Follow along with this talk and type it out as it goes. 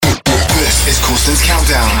is Corsten's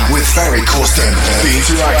Countdown with Ferry Corsten, the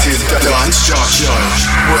interactive dance chart show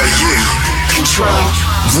where you control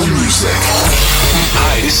the music.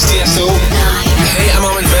 Hi, this is TSO. Hey, I'm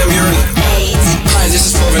Armin van Buren. Hi,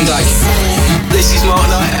 this is Paul van Dyk. This is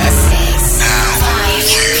MaRLo. Now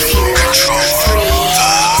you control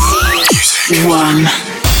the music. 1.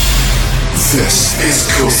 This is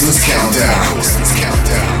Corsten's Countdown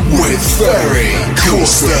with Ferry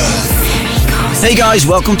Corsten. Hey guys,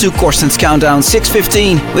 welcome to Corsten's Countdown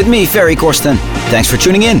 615 with me, Ferry Corsten. Thanks for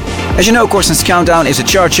tuning in. As you know, Corsten's Countdown is a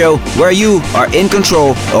chart show where you are in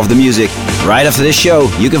control of the music. Right after this show,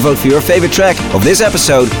 you can vote for your favorite track of this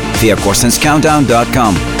episode via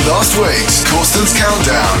corstenscountdown.com. Last week's Corsten's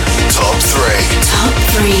Countdown Top 3. Top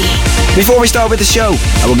 3. Before we start with the show,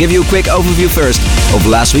 I will give you a quick overview first of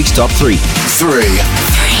last week's Top 3. 3.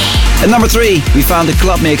 At number 3, we found the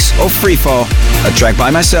club mix of Freefall, a track by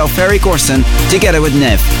myself, Ferry Corsten, together with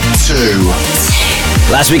Nevve.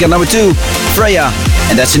 2. Last week at number 2, Freya,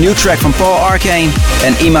 and that's a new track from Paul Arcane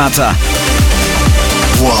and Imata.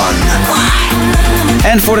 1.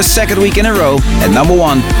 And for the second week in a row, at number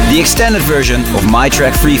 1, the extended version of my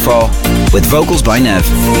track Freefall, with vocals by Nevve.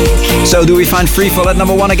 So do we find Freefall at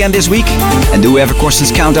number 1 again this week? And do we have a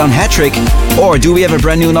Corsten's Countdown Hattrick? Or do we have a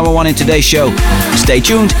brand new number 1 in today's show? Stay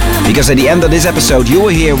tuned, because at the end of this episode you will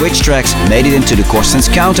hear which tracks made it into the Corsten's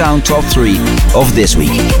Countdown Top 3 of this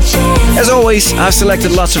week. As always, I've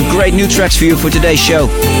selected lots of great new tracks for you for today's show.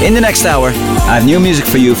 In the next hour, I have new music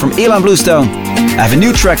for you from Ilan Bluestone. I have a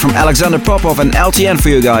new track from Alexander Popov and LTN for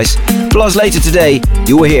you guys. Plus later today,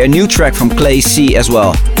 you will hear a new track from Clay C as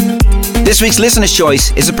well. This week's listener's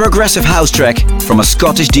choice is a progressive house track from a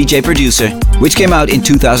Scottish DJ producer, which came out in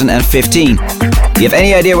 2015. You have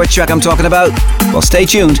any idea what track I'm talking about? Well, stay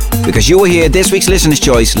tuned, because you will hear this week's listener's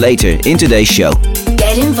choice later in today's show.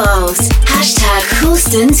 Get involved.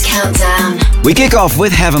 #Corsten's Countdown. We kick off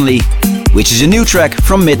with Heavenly, which is a new track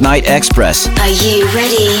from Midnight Express. Are you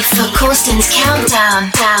ready for Corsten's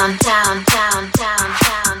Countdown? Down, down, down, down, down,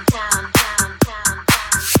 down, down.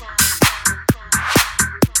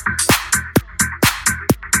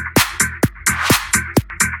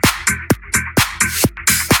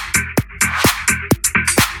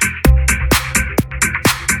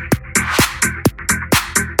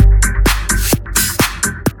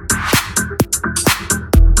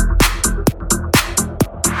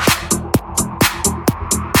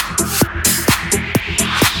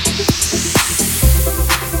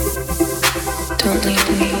 Don't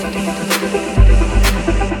leave me.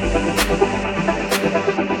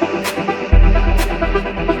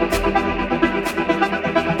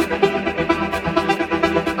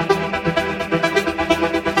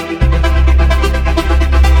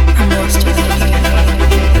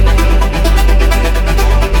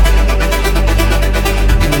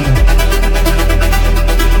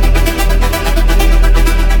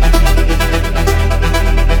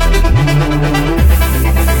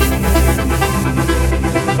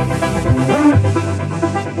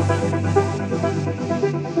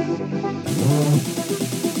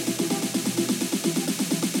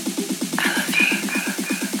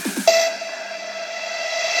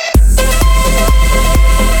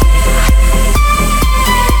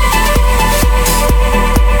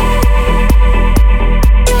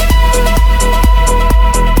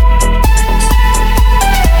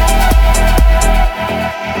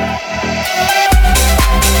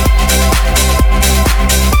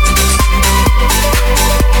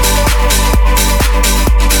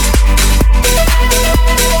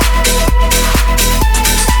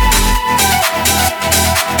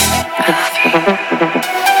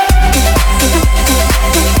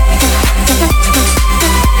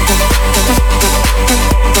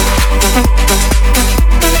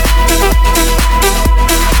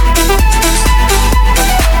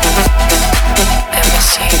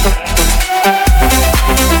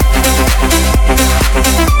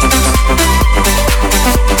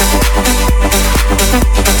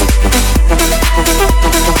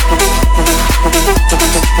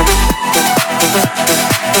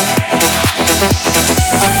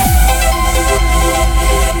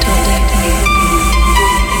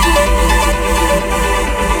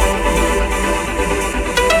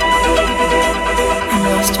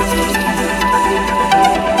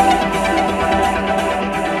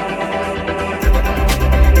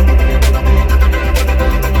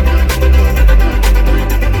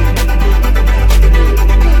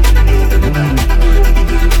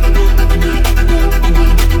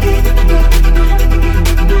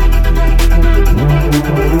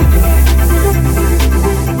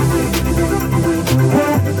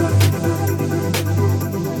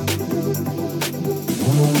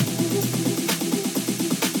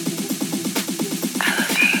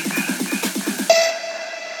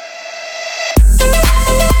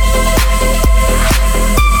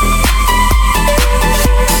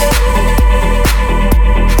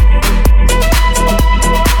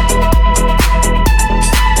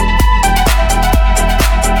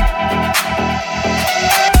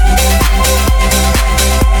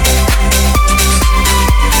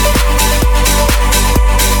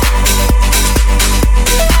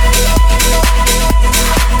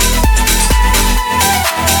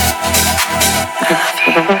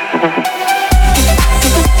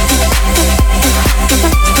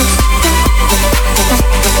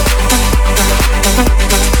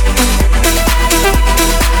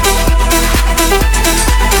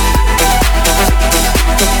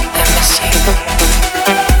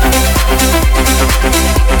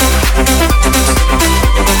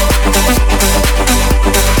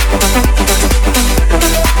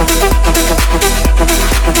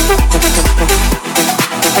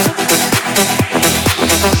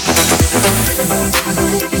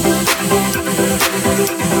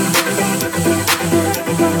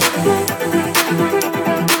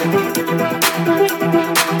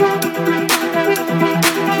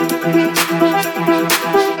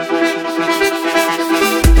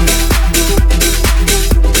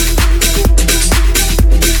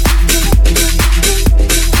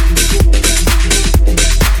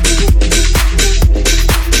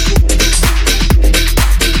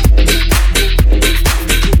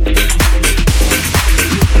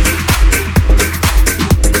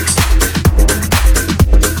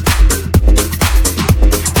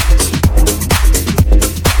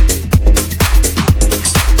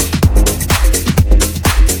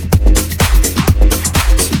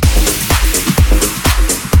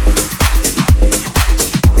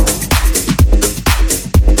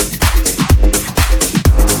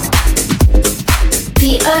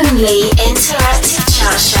 only interactive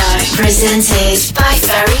chart show presented by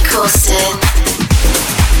Ferry Corsten.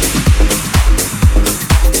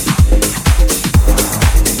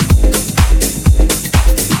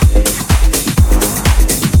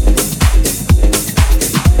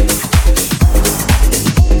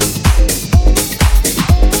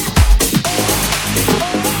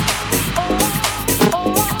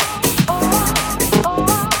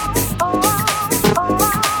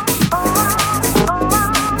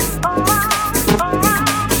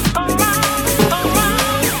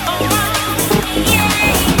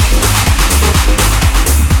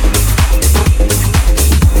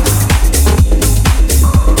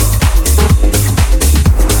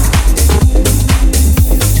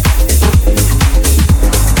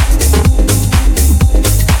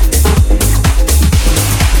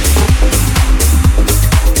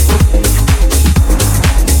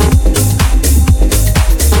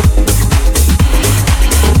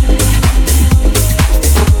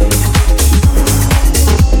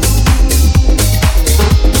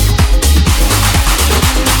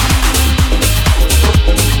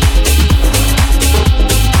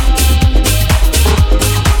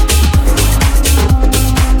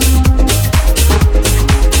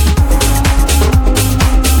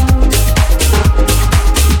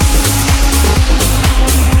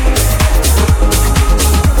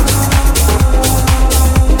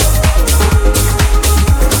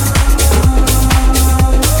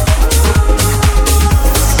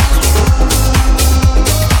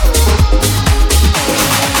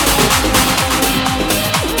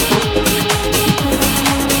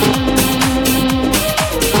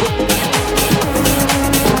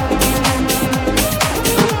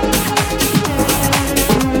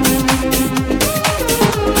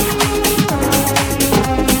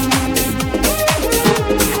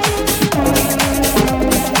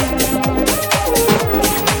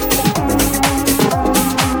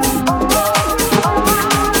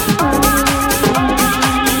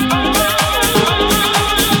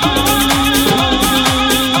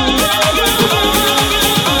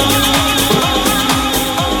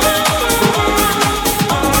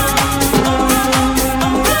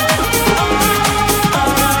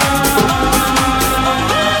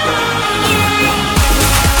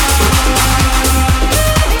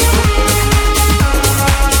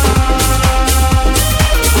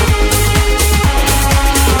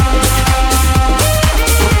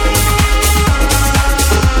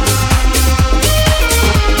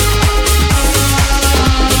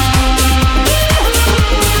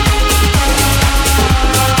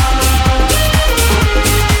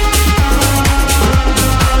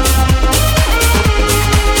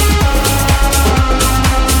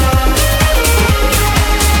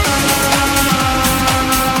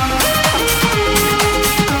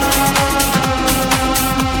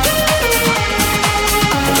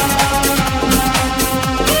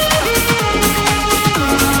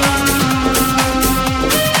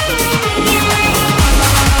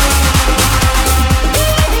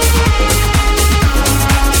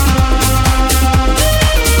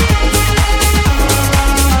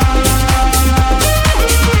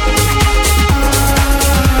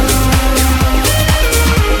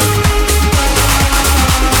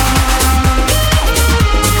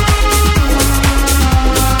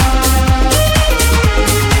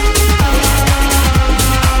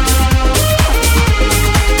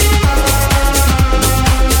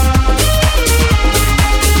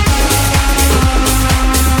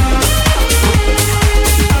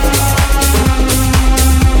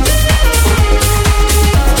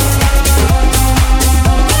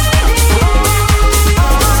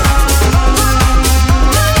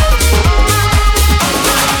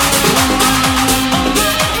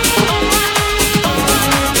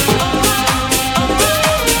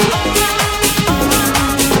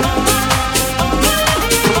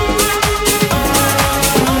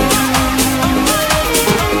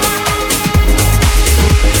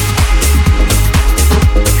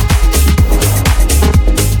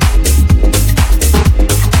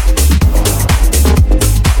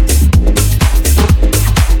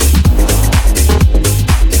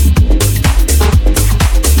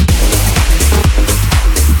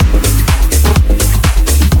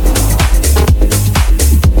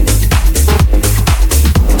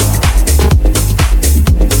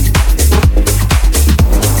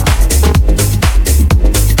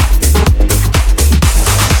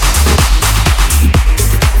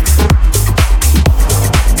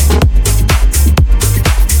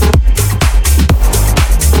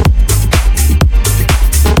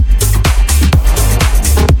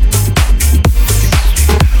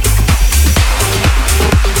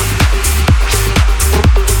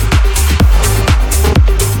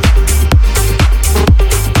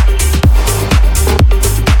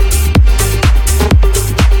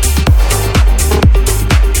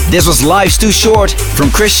 This was Life's Too Short from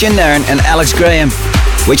Kristian, Nairn and Alex Graham,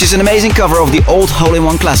 which is an amazing cover of the old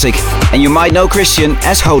Hole-in-One classic, and you might know Kristian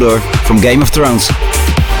as Hodor from Game of Thrones.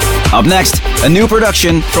 Up next, a new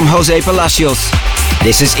production from Jose Palacios.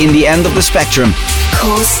 This is In the End of the Spectrum.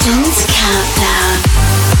 Corsten's Countdown.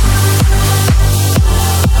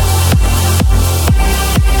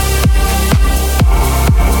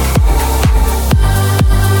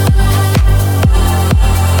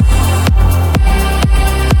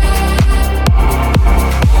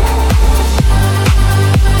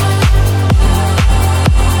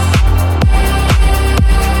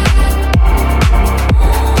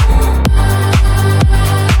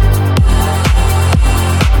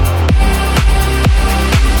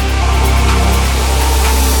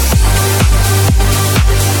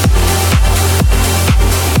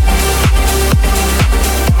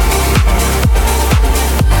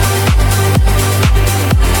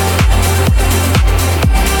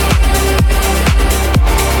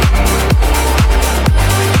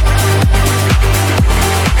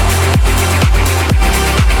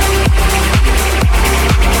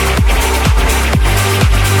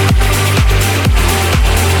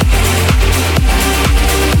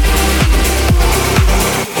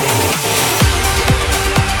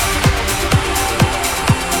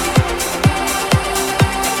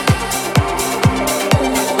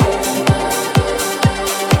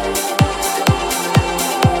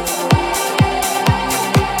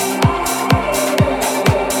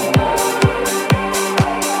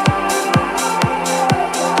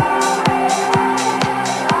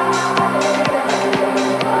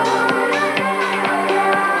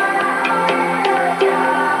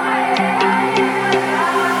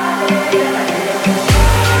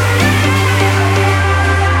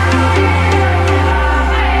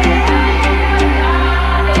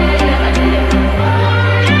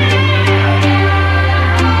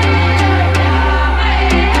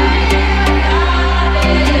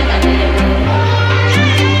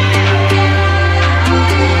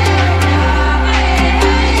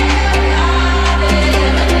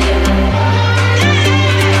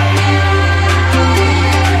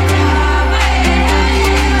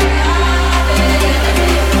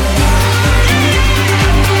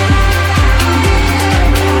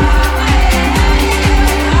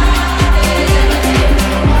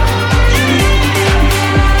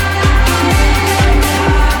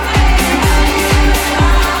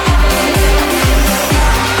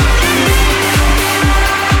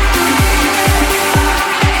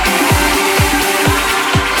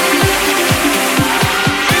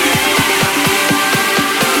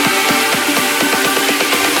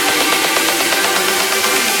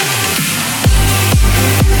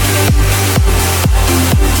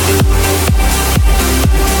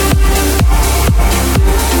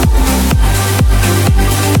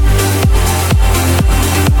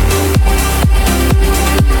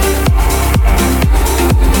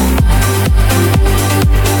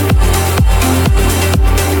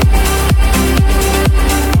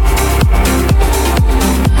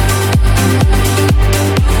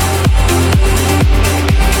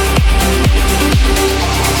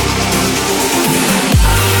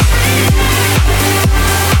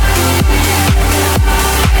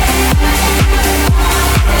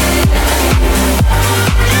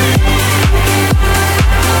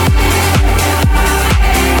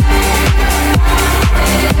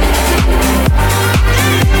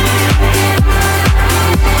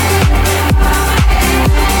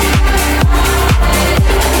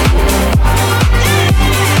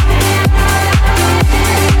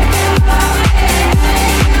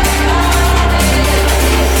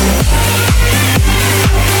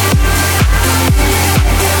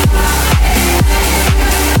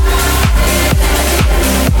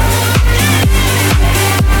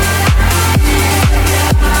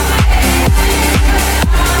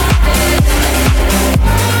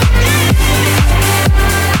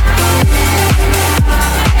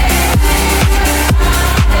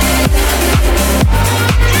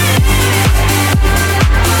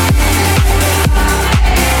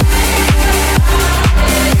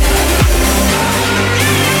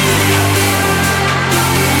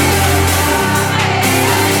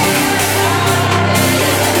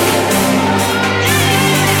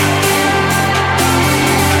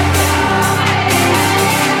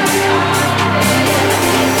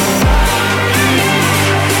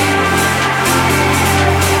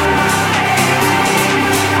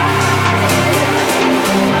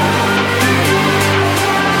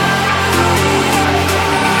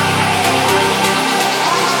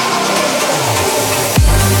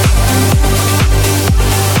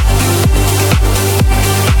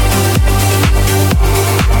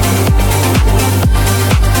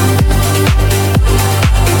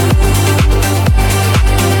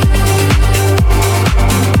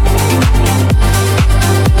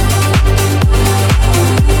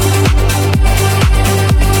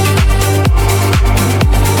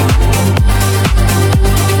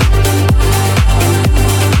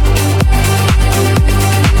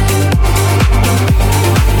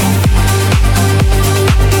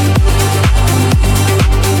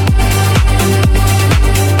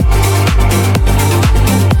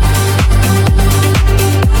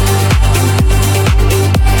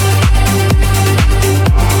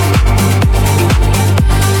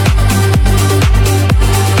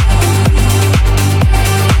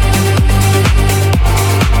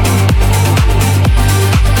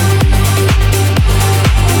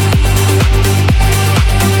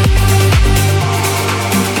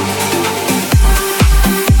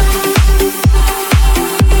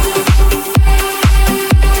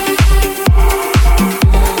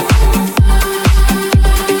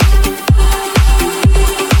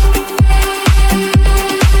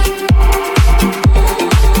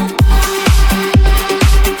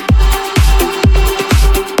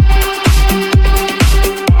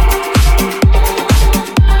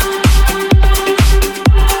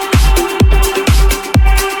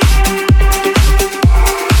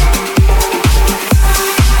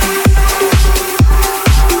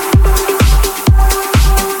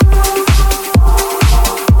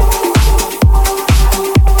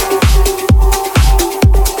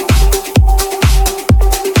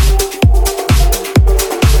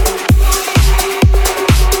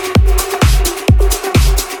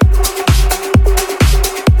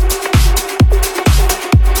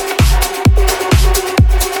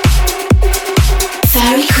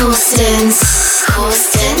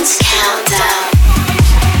 Corsten's Countdown.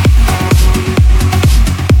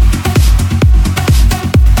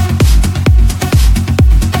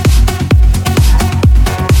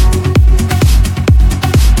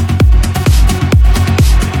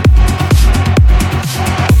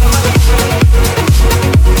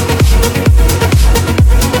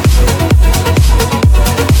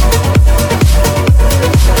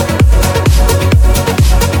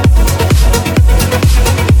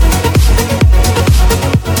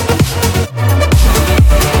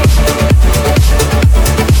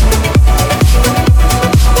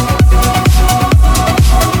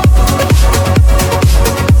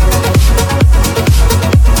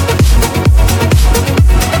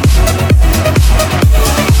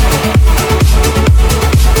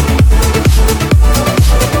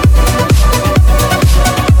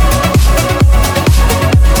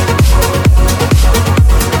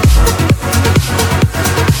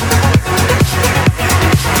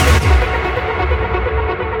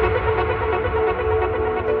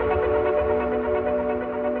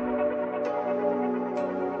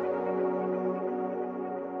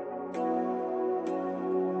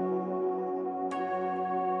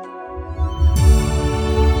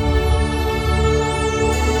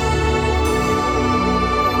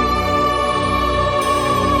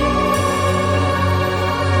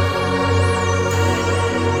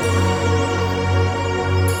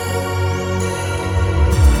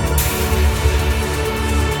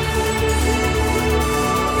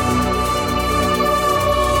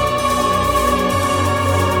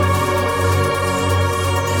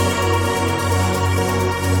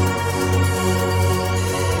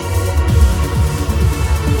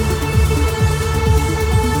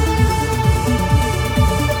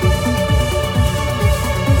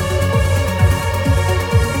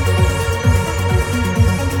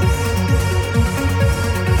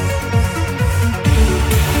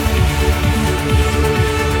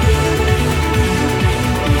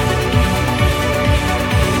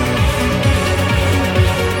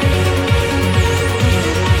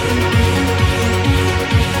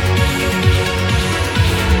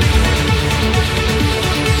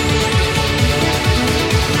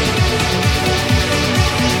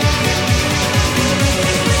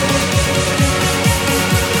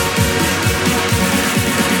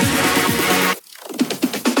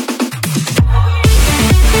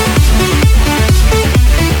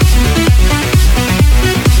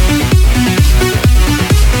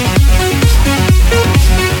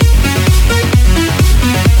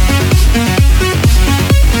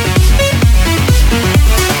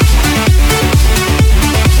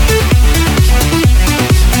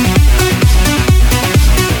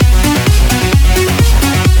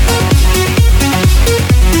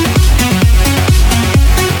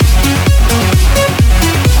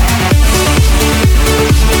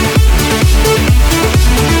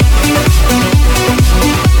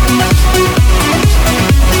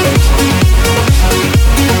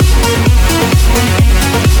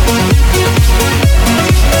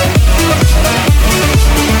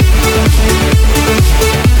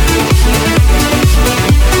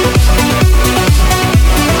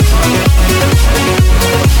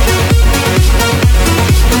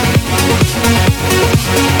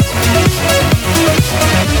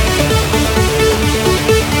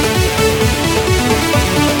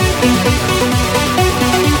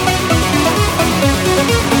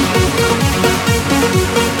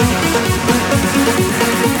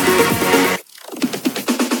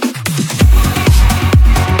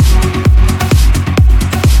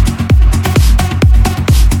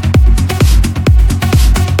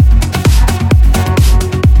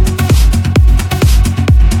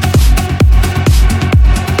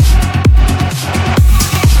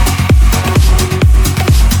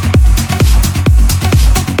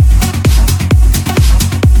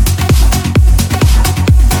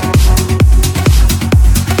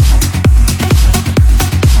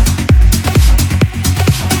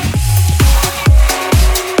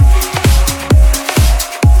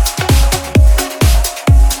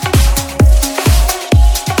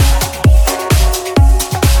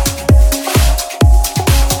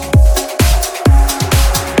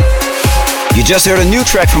 You just heard a new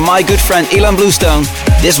track from my good friend Ilan Bluestone.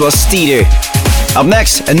 This was Steeder. Up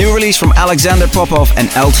next, a new release from Alexander Popov and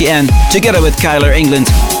LTN, together with Kyler England.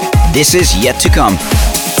 This is yet to come.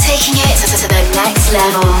 Taking it to the next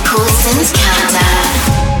level, Corsten's Countdown.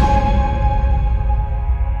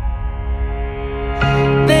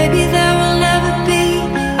 Baby, there will never be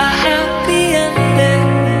a happy ending.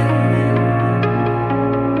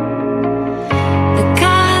 The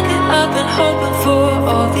kind that I've been hoping for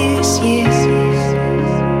all these years.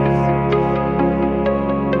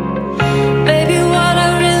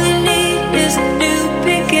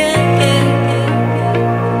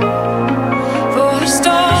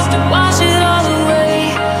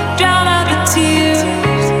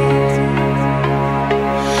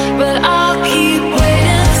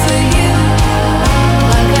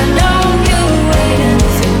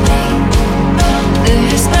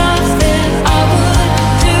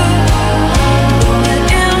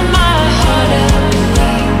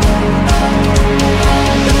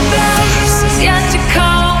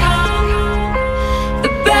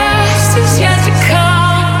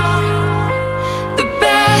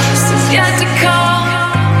 to call.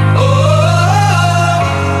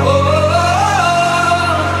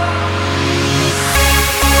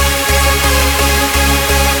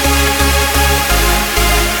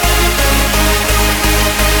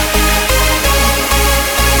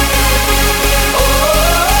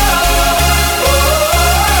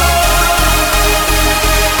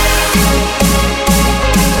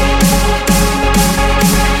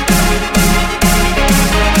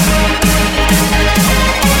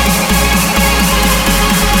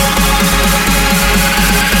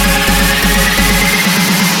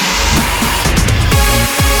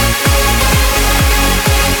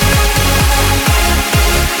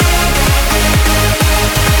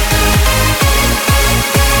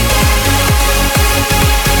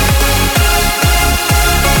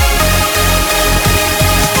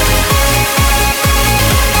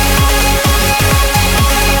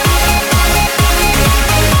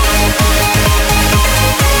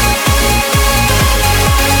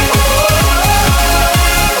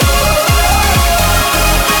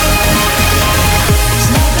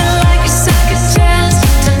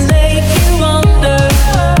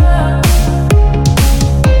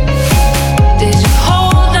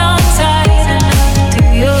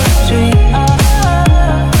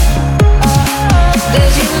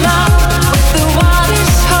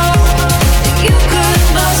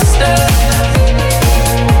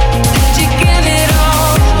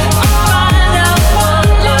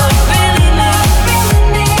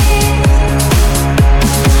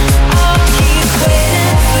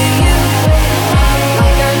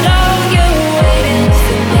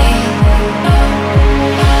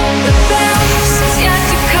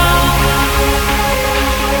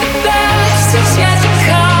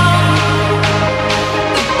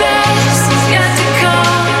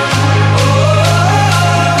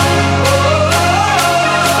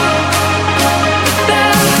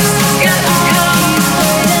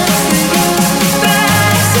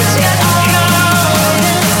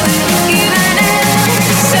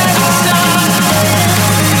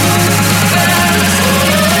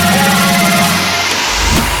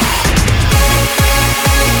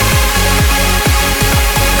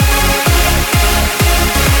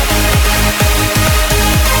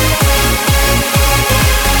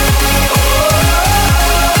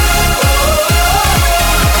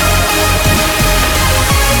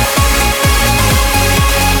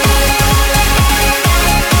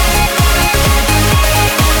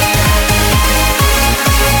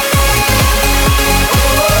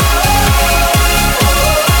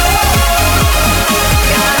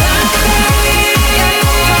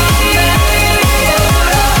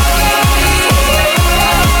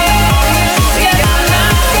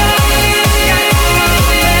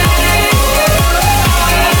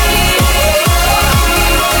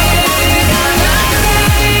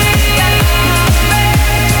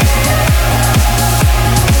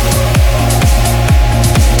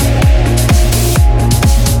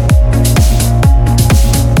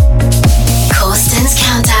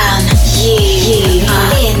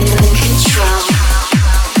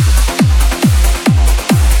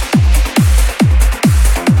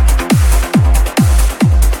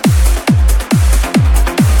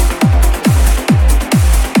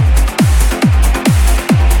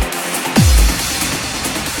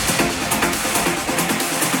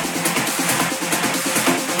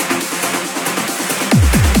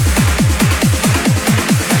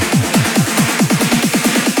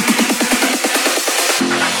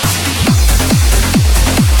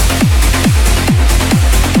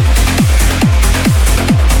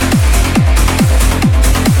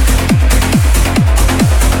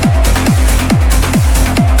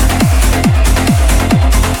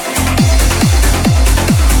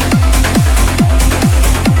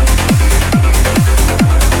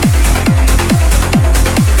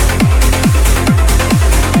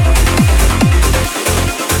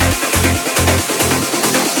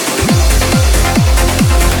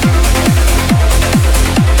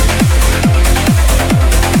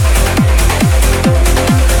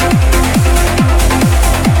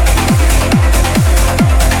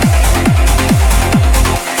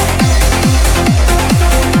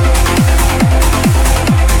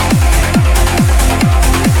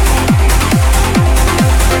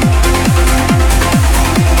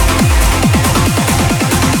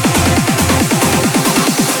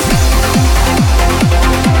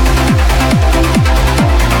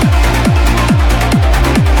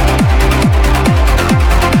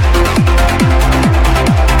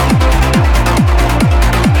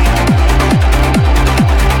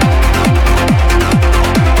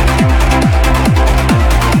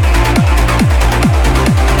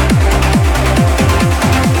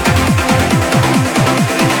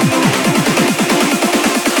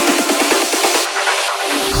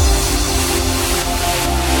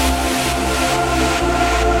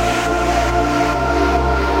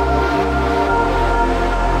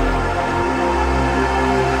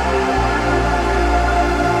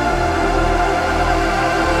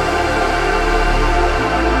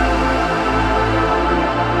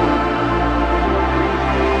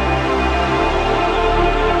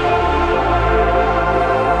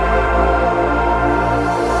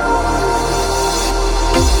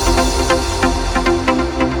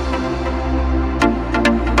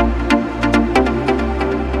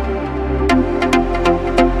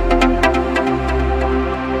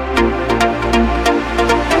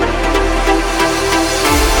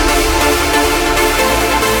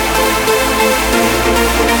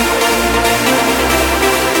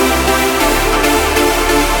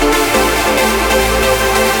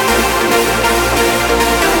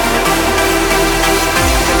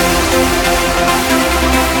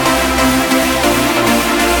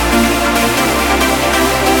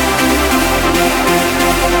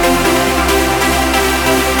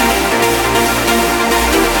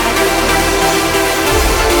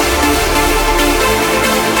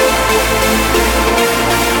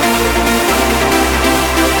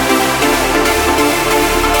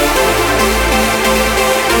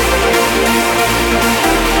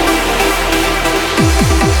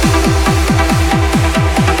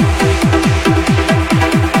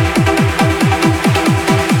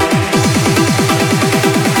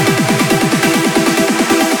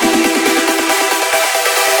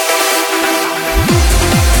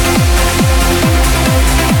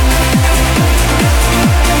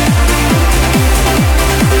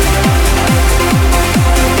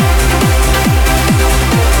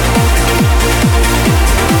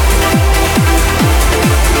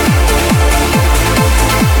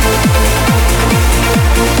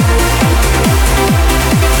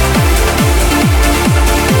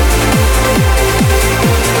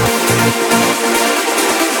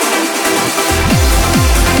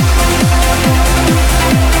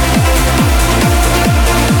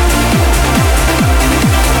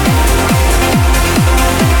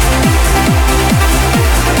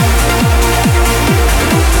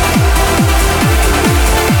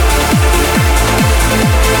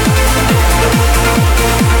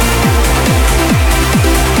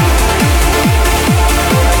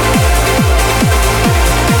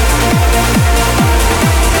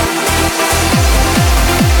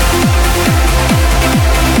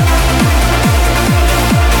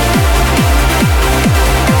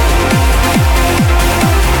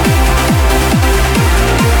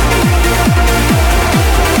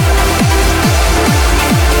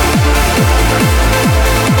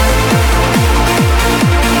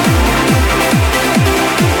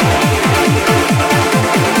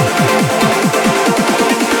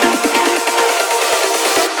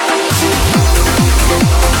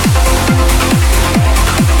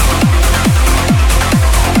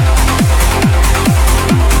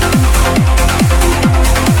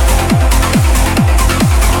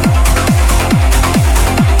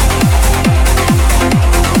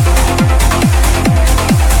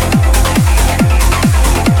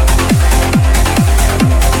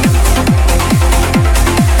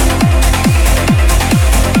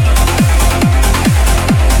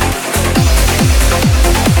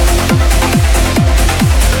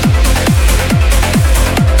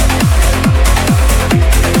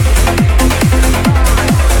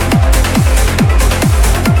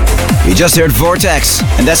 You just heard Vortex,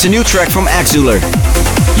 and that's a new track from Exouler.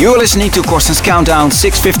 You are listening to Corsten's Countdown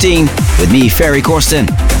 6:15 with me, Ferry Corsten.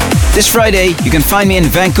 This Friday, you can find me in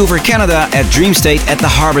Vancouver, Canada at Dream State at the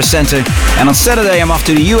Harbor Center. And on Saturday, I'm off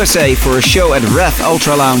to the USA for a show at Rev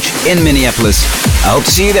Ultra Lounge in Minneapolis. I hope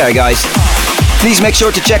to see you there, guys. Please make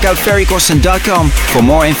sure to check out ferrycorsten.com for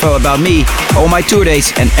more info about me, all my tour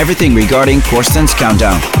dates, and everything regarding Corsten's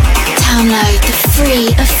Countdown. Download the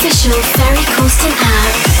free official Ferry Corsten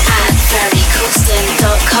app at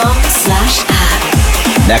ferrycorsten.com/app.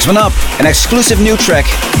 Next one up, an exclusive new track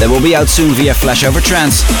that will be out soon via Flashover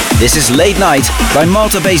Trance. This is Late Night by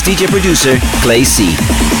Malta-based DJ producer Clay C.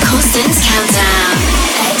 Corsten's Countdown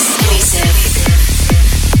exclusive.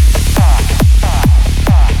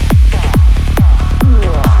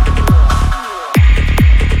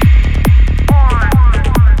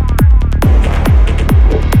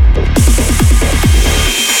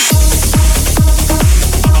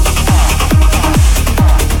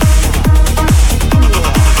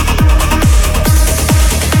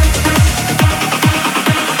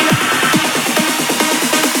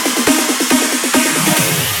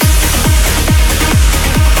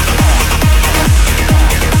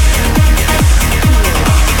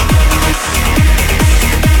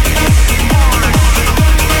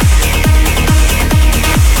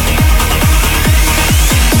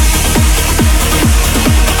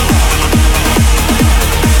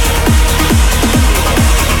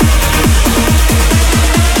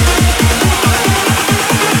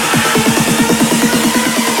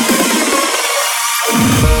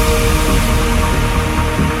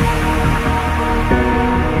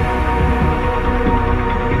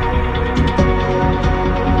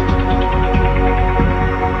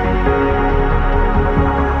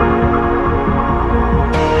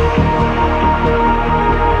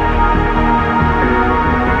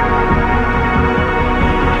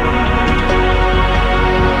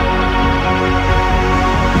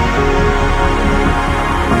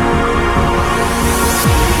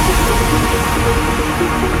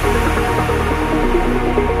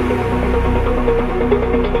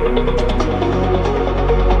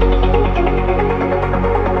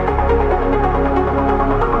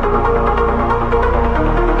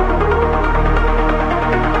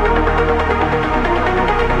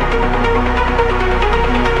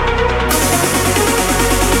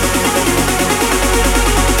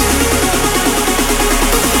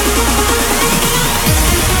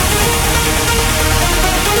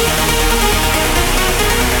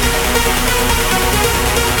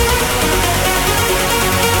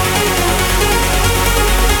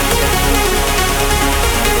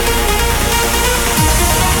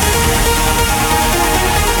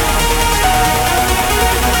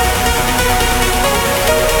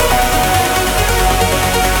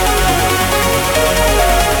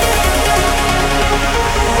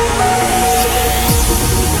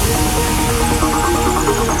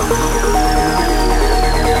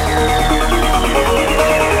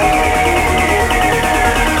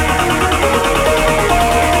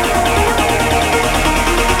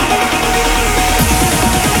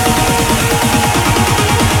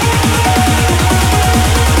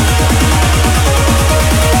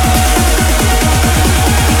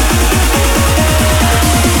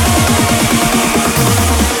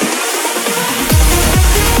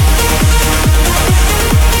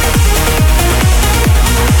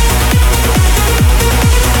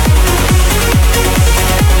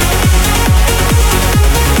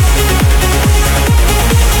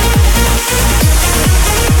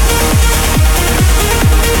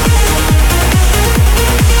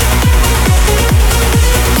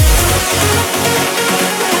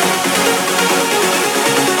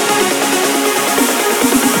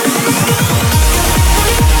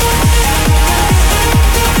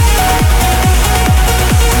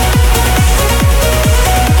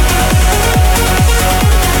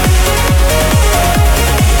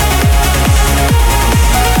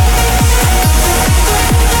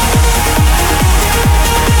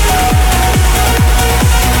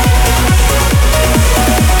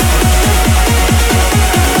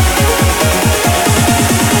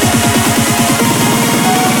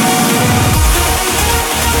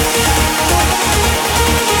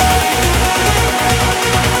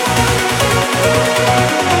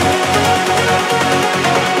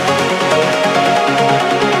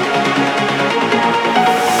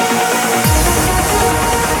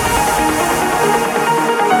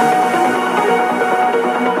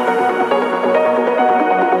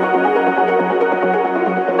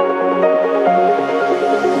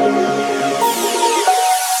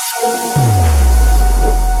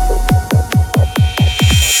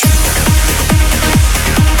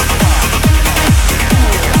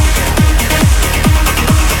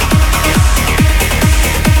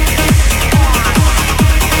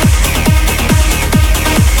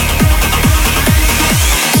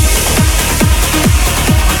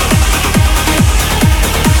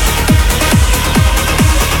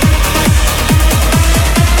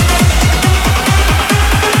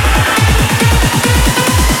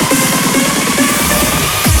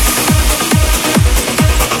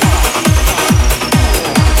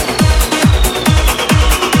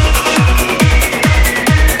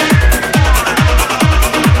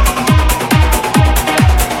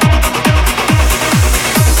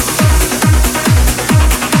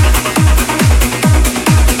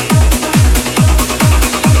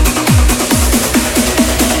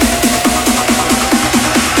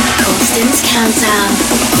 Countdown,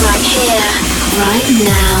 right here, right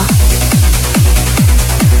now.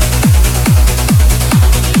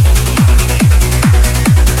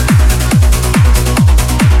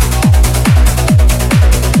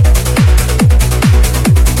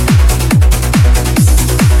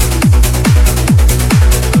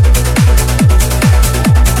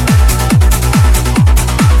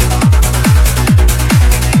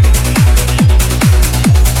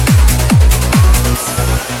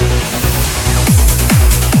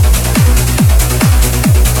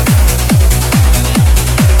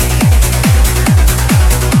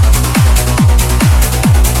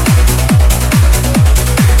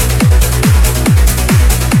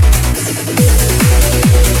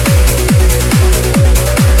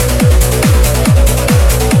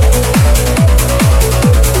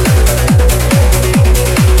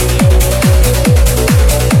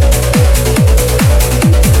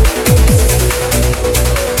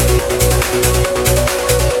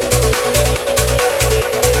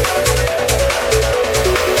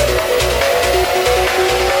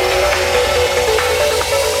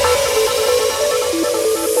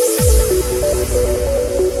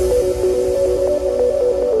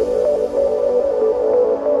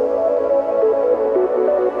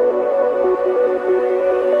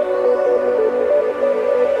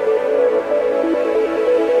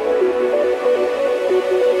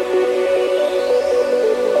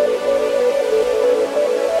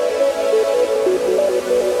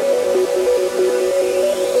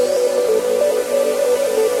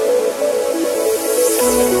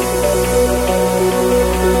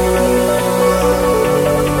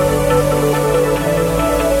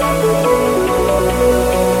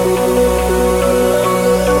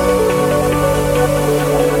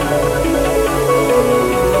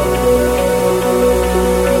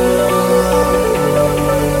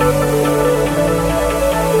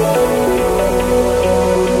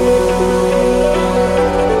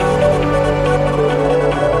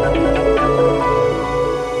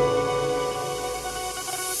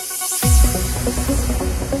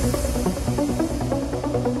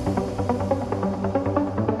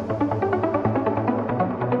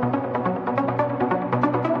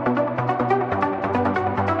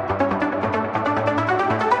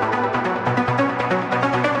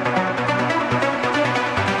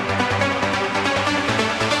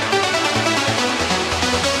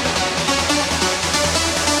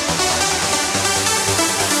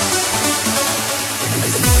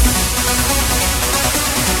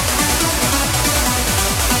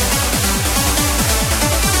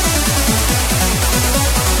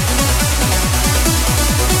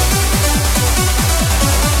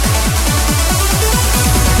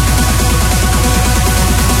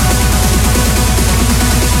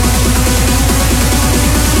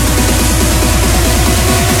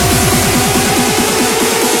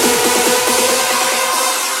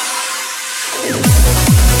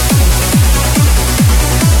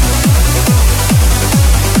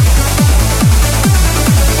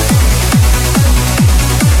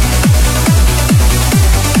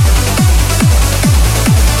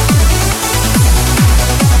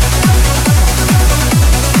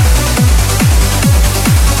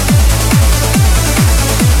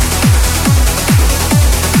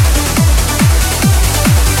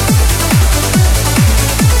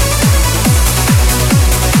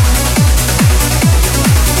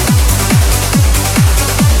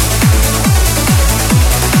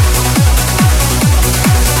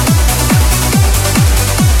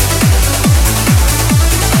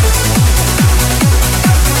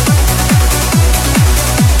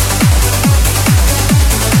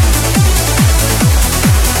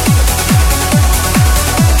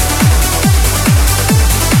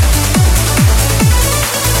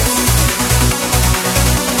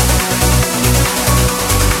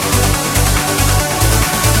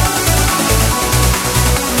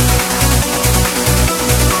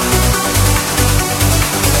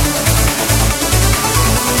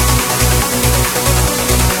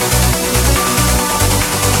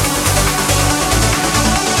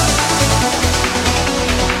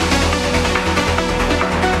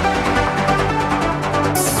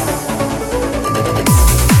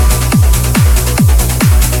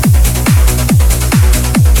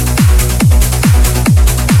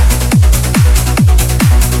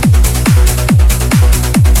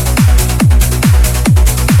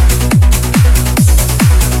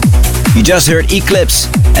 You just heard Eclipse,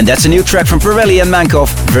 and that's a new track from Perrelli and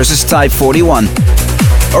Mankoff versus Type 41.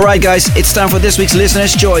 Alright guys, it's time for this week's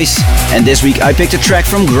Listener's Choice, and this week I picked a track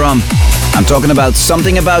from Grum. I'm talking about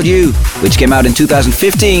Something About You, which came out in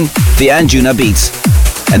 2015 via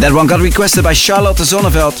Anjunabeats. And that one got requested by Charlotte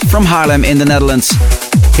Zonneveld from Haarlem in the Netherlands.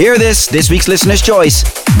 Here it is, this week's listener's choice,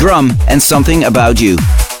 Grum and Something About You.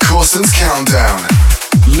 Corsten's Countdown.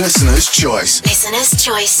 Listener's choice. Listener's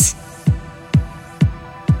choice.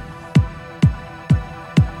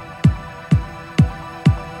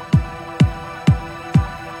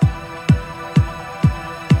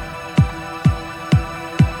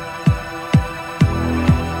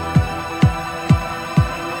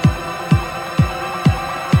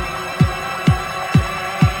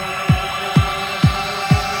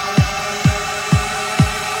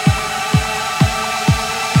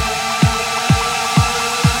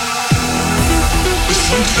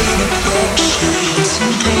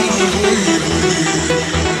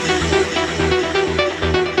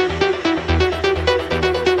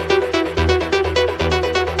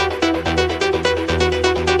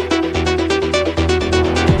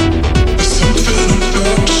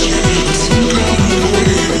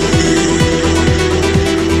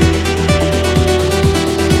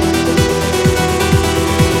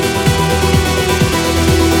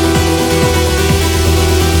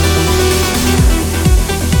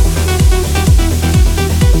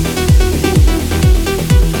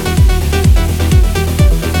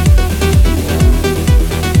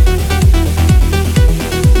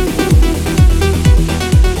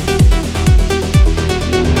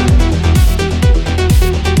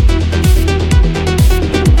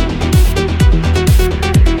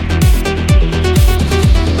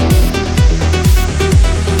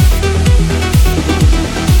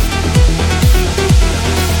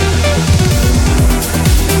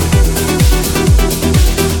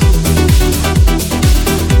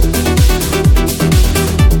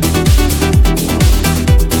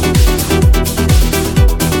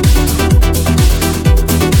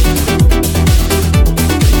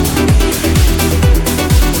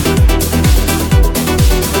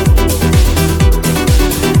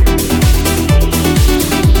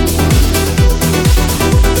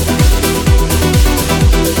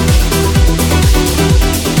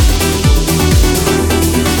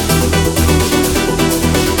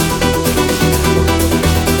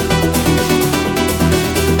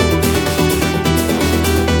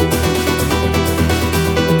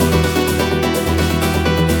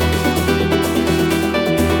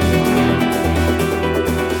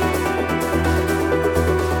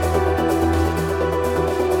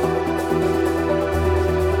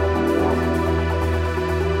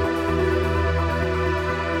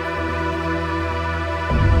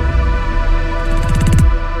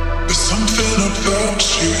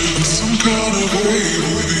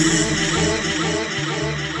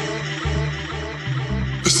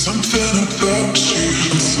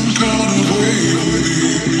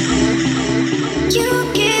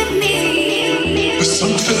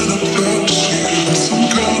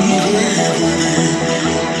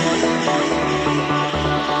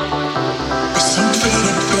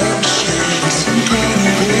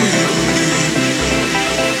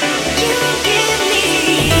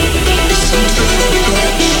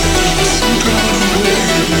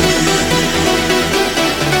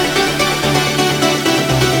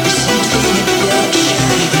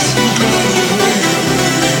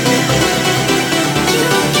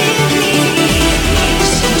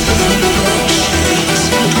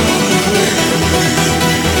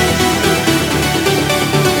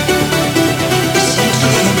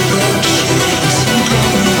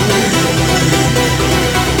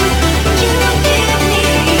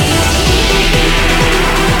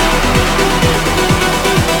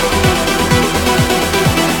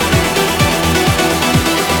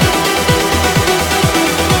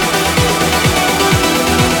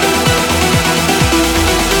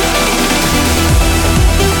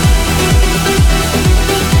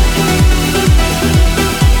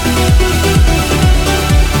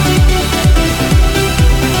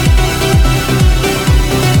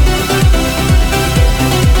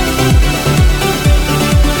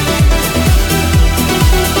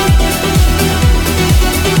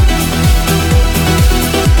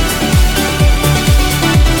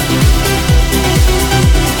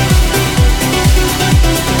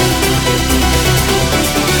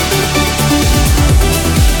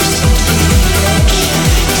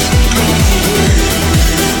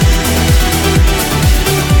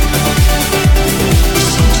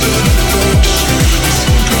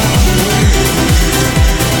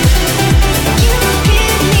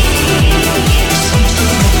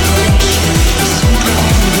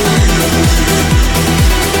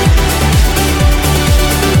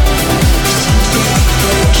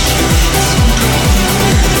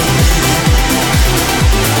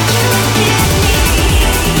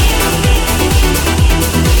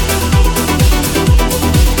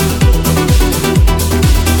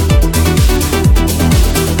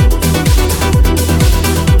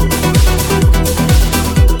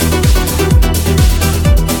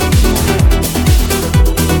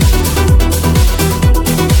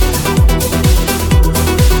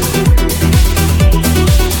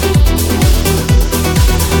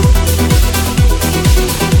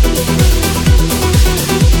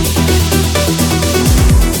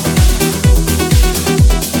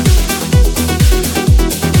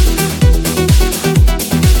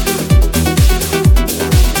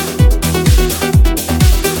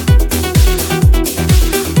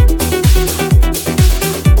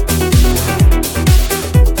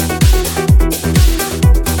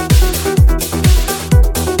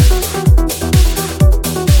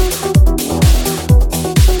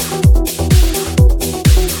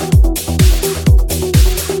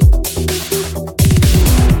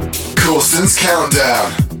 Corsten's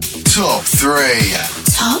Countdown. Top 3.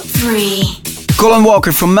 Top 3. Colin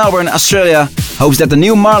Walker from Melbourne, Australia, hopes that the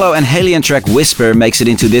new MaRLo and HALIENE track Whisper makes it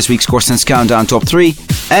into this week's Corsten's Countdown Top 3.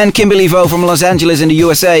 And Kimberly Vo from Los Angeles in the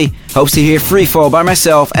USA hopes to hear Freefall by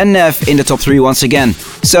myself and Nevve in the top 3 once again.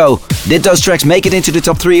 So, did those tracks make it into the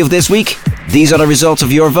top 3 of this week? These are the results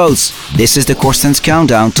of your votes. This is the Corsten's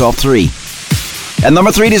Countdown Top 3. And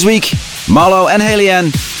number 3 this week, MaRLo and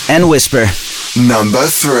HALIENE and Whisper. Number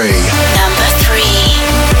 3. Number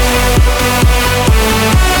 3.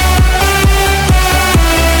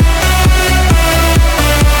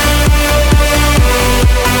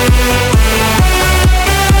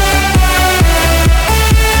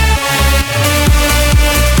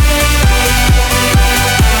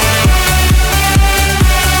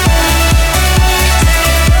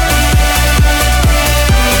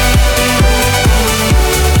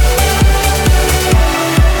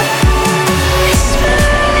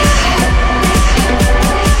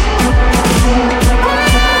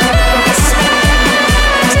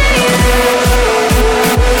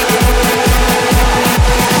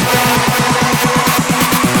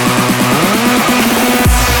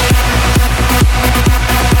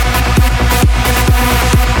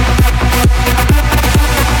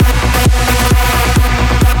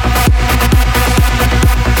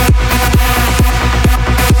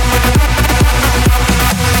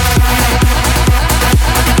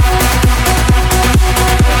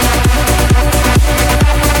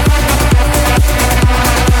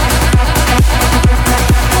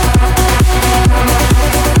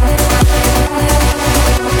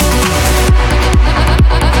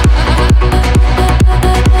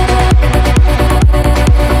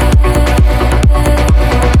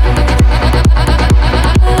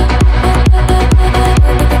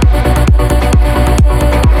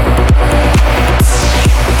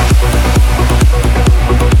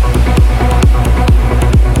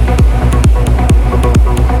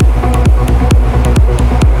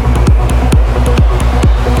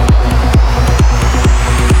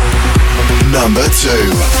 Number 2.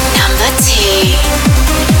 Number 2.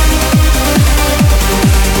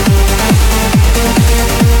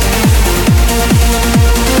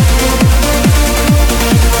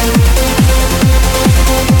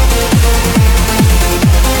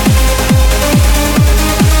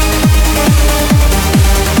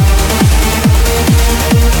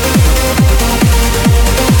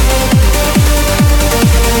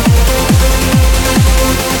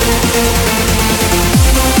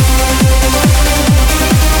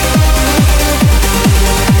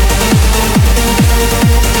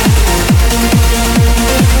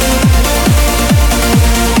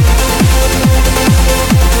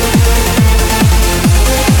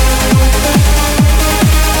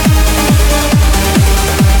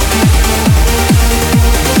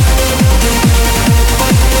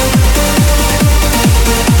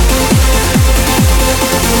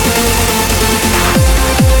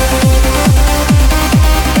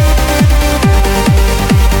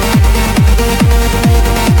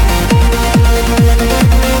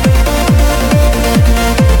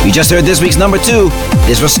 You just heard this week's number 2.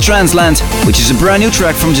 This was Tranceland, which is a brand new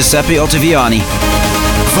track from Giuseppe Ottaviani.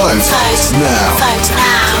 Vote now. Vote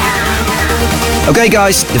now. Okay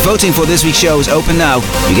guys, the voting for this week's show is open now.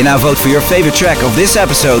 You can now vote for your favorite track of this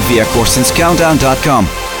episode via corstenscountdown.com.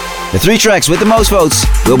 The 3 tracks with the most votes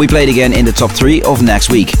will be played again in the top 3 of next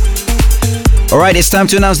week. Alright, it's time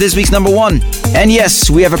to announce this week's number 1. And yes,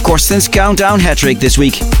 we have a Corsten's Countdown Hattrick this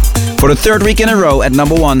week. For the 3rd week in a row at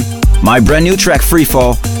number 1, my brand new track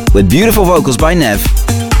Freefall, with beautiful vocals by Nevve.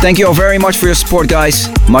 Thank you all very much for your support guys,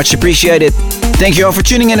 much appreciated. Thank you all for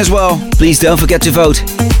tuning in as well. Please don't forget to vote.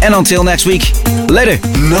 And until next week, later.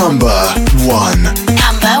 Number 1.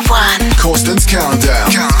 Number 1. Corsten's Countdown.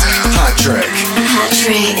 Hattrick.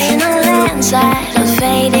 Hattrick. In a landslide of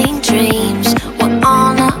fading dreams, we're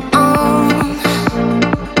on our own.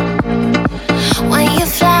 When you're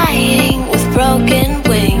flying with broken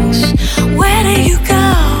wings, where do you go?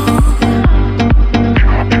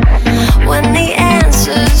 When the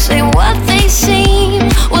answers ain't what they seem,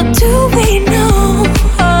 what do we know?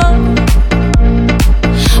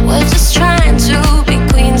 We're just trying to be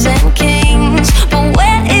queens and kings, but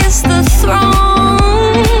where is the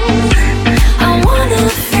throne? I wanna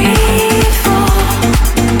free fall.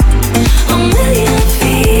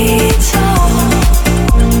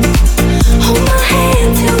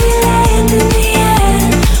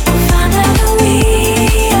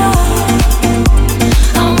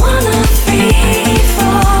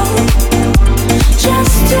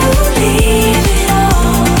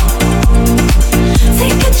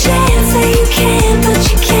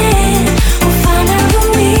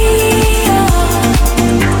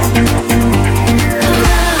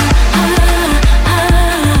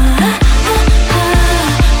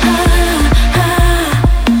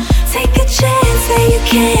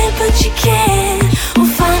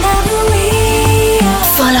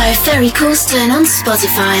 Ferry Corsten on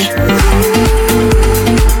Spotify.